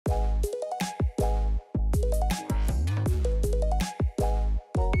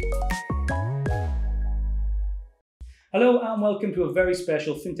Hello and welcome to a very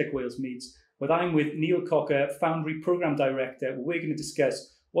special FinTech Wales Meets, where I'm with Neil Cocker, Foundry Programme Director. We're going to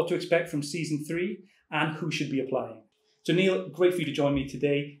discuss what to expect from Season 3 and who should be applying. So Neil, great for you to join me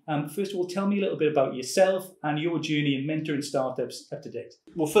today. First of all, tell me a little bit about yourself and your journey in mentoring startups up to date.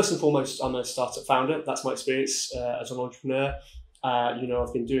 Well, first and foremost, I'm a startup founder. That's my experience as an entrepreneur.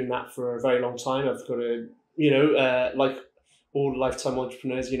 I've been doing that for a very long time. I've got like all lifetime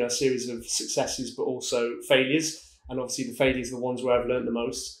entrepreneurs, a series of successes, but also failures. And obviously the failures are the ones where I've learned the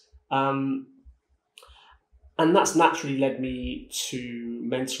most. And that's naturally led me to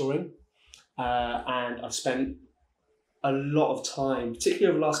mentoring. And I've spent a lot of time, particularly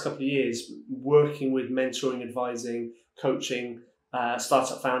over the last couple of years, working with mentoring, advising, coaching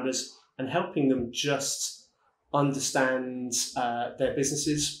startup founders and helping them just understand their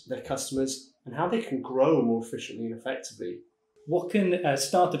businesses, their customers, and how they can grow more efficiently and effectively. What can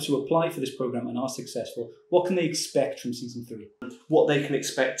startups who apply for this program and are successful, what can they expect from Season 3? What they can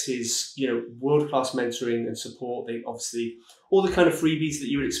expect is, world-class mentoring and support. They obviously, all the kind of freebies that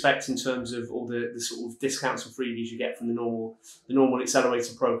you would expect in terms of all the sort of discounts and freebies you get from the normal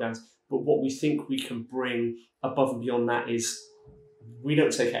accelerator programs. But what we think we can bring above and beyond that is we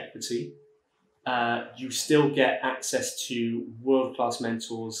don't take equity. You still get access to world-class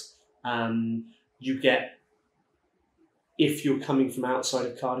mentors. You get, if you're coming from outside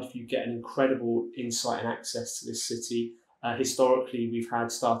of Cardiff, you get an incredible insight and access to this city. Historically, we've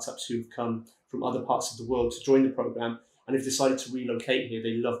had startups who've come from other parts of the world to join the program and have decided to relocate here.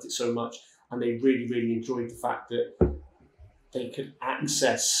 They loved it so much and they really, really enjoyed the fact that they could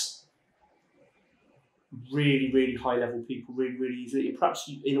access really, really high level people really, really easily. And perhaps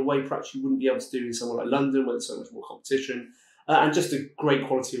in a way, perhaps you wouldn't be able to do in somewhere like London where there's so much more competition and just a great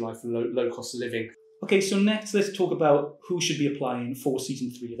quality of life and low cost of living. Okay, so next let's talk about who should be applying for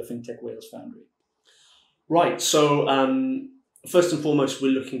Season 3 of the FinTech Wales Foundry. Right, so first and foremost, we're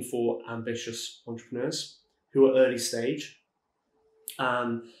looking for ambitious entrepreneurs who are early stage.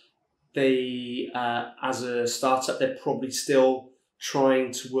 They, as a startup, they're probably still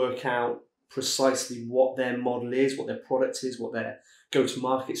trying to work out precisely what their model is, what their product is, what their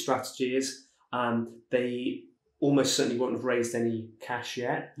go-to-market strategy is. They almost certainly won't have raised any cash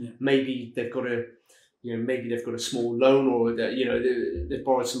yet. Yeah. Maybe they've got a small loan, or they've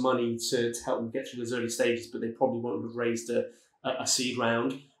borrowed some money to help them get through those early stages, but they probably won't have raised a seed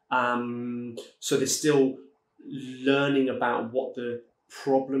round. So they're still learning about what the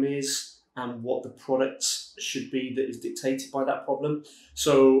problem is and what the product should be that is dictated by that problem.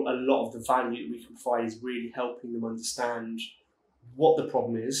 So a lot of the value that we can provide is really helping them understand what the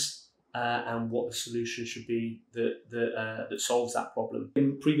problem is and what the solution should be that solves that problem.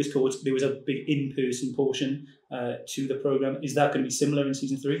 In previous cohorts, there was a big in-person portion to the program. Is that going to be similar in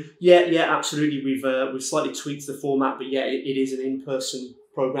Season 3? Yeah, absolutely. We've slightly tweaked the format, but yeah, it is an in-person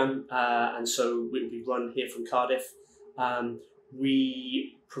program, and so it will be run here from Cardiff.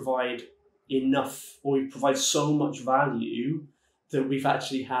 We provide so much value that we've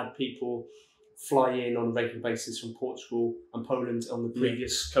actually had people fly in on a regular basis from Portugal and Poland on the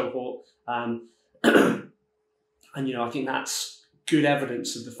previous cohort. And, I think that's good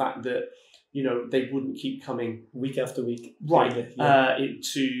evidence of the fact that, they wouldn't keep coming week after week. Right.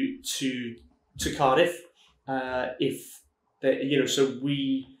 To Cardiff. If they, so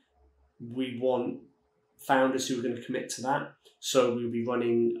we want founders who are going to commit to that. So we'll be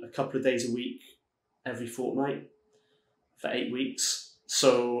running a couple of days a week every fortnight for 8 weeks.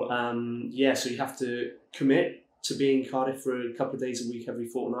 So, so you have to commit to being in Cardiff for a couple of days a week every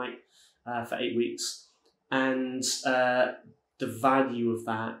fortnight for 8 weeks. And the value of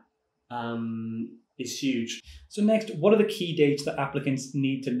that is huge. So next, what are the key dates that applicants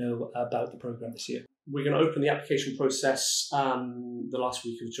need to know about the program this year? We're going to open the application process the last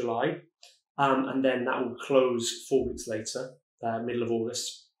week of July. And then that will close 4 weeks later, middle of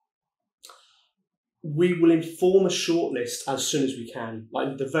August. We will inform a shortlist as soon as we can,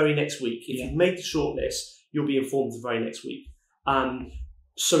 like the very next week. If you've made the shortlist, you'll be informed the very next week,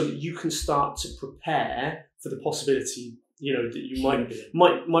 so that you can start to prepare for the possibility, that you might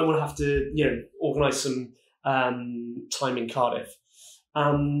want to have to, organise some time in Cardiff.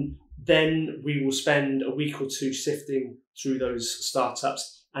 Then we will spend a week or two sifting through those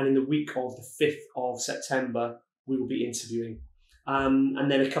startups, and in the week of the 5th of September, we will be interviewing, and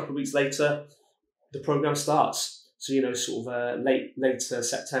then a couple of weeks later, the program starts. So, later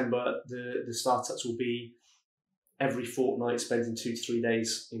September, the startups will be every fortnight spending 2 to 3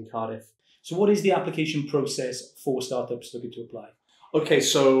 days in Cardiff. So what is the application process for startups looking to apply? Okay,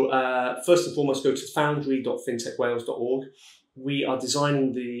 so first and foremost, go to foundry.fintechwales.org we are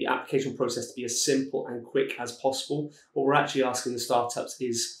designing the application process to be as simple and quick as possible. What we're actually asking the startups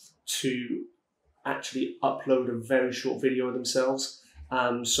is to actually upload a very short video of themselves.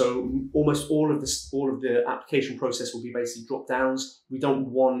 So almost all of the application process will be basically drop downs. We don't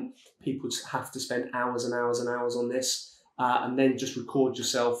want people to have to spend hours and hours and hours on this, and then just record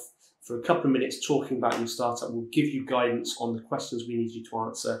yourself for a couple of minutes talking about your startup. We'll give you guidance on the questions we need you to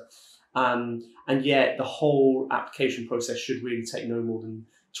answer. And yeah, the whole application process should really take no more than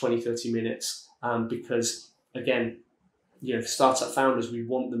 20-30 minutes, because again, for startup founders, we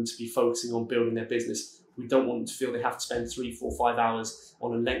want them to be focusing on building their business. We don't want them to feel they have to spend 3, 4, 5 hours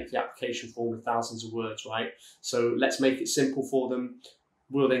on a lengthy application form with thousands of words, right? So let's make it simple for them.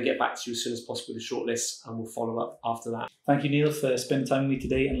 We'll then get back to you as soon as possible with a shortlist, and we'll follow up after that. Thank you, Neil, for spending time with me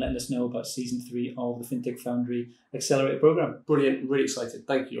today and letting us know about season 3 of the FinTech Foundry Accelerator program. Brilliant, really excited.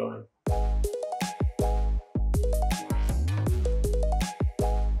 Thank you, Ryan.